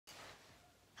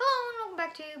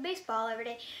to Baseball Every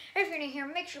Day. If you're new here,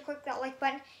 make sure to click that like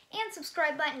button and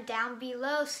subscribe button down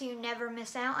below so you never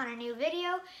miss out on a new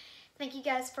video. Thank you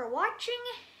guys for watching,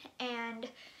 and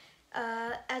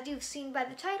as you've seen by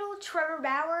the title, Trevor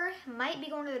Bauer might be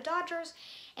going to the Dodgers,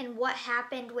 and what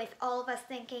happened with all of us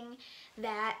thinking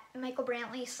that Michael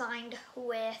Brantley signed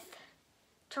with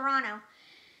Toronto.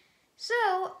 So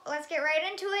let's get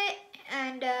right into it.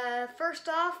 And first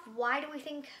off, why do we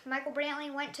think Michael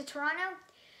Brantley went to Toronto?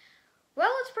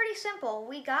 Well, it's pretty simple.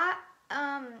 We got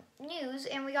news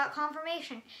and we got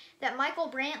confirmation that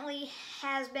Michael Brantley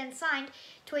has been signed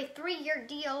to a 3-year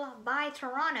deal by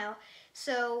Toronto.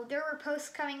 So there were posts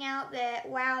coming out that,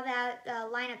 wow, that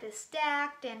lineup is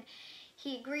stacked, and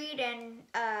he agreed, and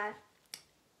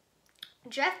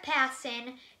Jeff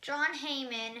Passan, John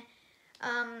Heyman,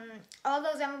 all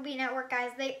those MLB Network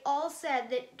guys, they all said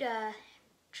that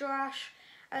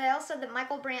they all said that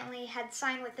Michael Brantley had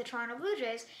signed with the Toronto Blue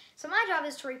Jays. So my job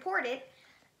is to report it.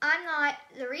 I'm not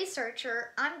the researcher.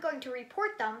 I'm going to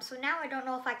report them, so now I don't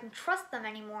know if I can trust them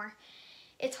anymore.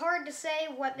 It's hard to say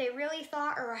what they really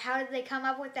thought or how did they come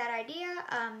up with that idea,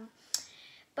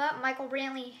 but Michael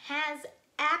Brantley has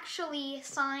actually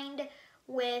signed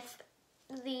with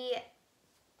the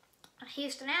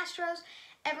Houston Astros.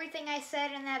 Everything I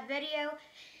said in that video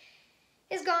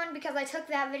is gone because I took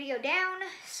that video down,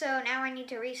 so now I need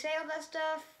to resay all that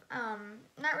stuff.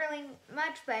 Not really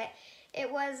much, but it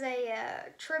was a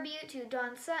tribute to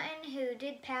Don Sutton, who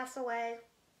did pass away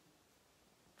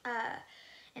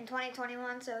in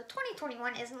 2021, so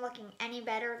 2021 isn't looking any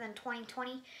better than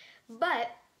 2020,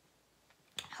 but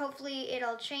hopefully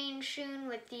it'll change soon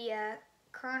with the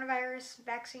coronavirus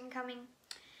vaccine coming.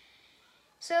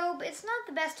 So it's not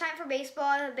the best time for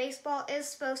baseball. Baseball is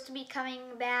supposed to be coming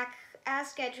back as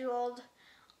scheduled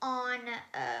on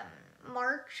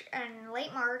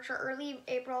late March or early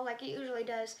April, like it usually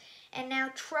does. And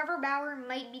now Trevor Bauer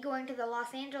might be going to the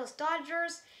Los Angeles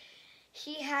Dodgers.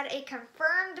 He had a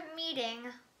confirmed meeting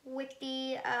with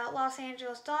the Los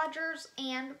Angeles Dodgers,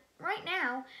 and right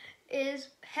now is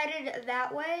headed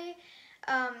that way.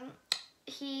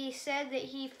 He said that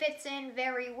he fits in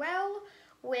very well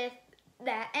with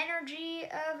that energy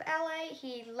of LA.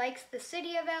 He likes the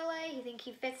city of LA. He thinks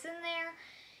he fits in there.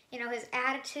 You know, his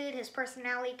attitude, his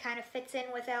personality kind of fits in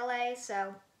with LA,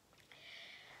 so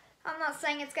I'm not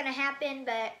saying it's going to happen,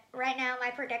 but right now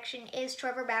my prediction is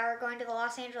Trevor Bauer going to the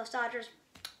Los Angeles Dodgers.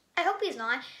 I hope he's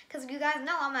not, because you guys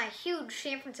know I'm a huge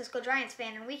San Francisco Giants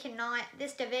fan, and we cannot,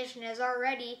 this division is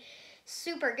already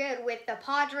super good with the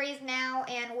Padres now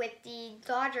and with the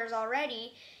Dodgers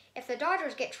already. If the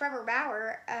Dodgers get Trevor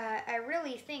Bauer, I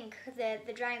really think that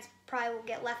the Giants probably will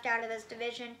get left out of this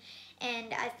division.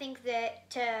 And I think that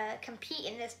to compete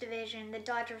in this division, the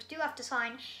Dodgers do have to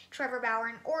sign Trevor Bauer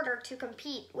in order to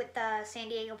compete with the San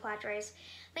Diego Padres.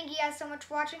 Thank you guys so much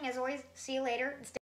for watching. As always, see you later.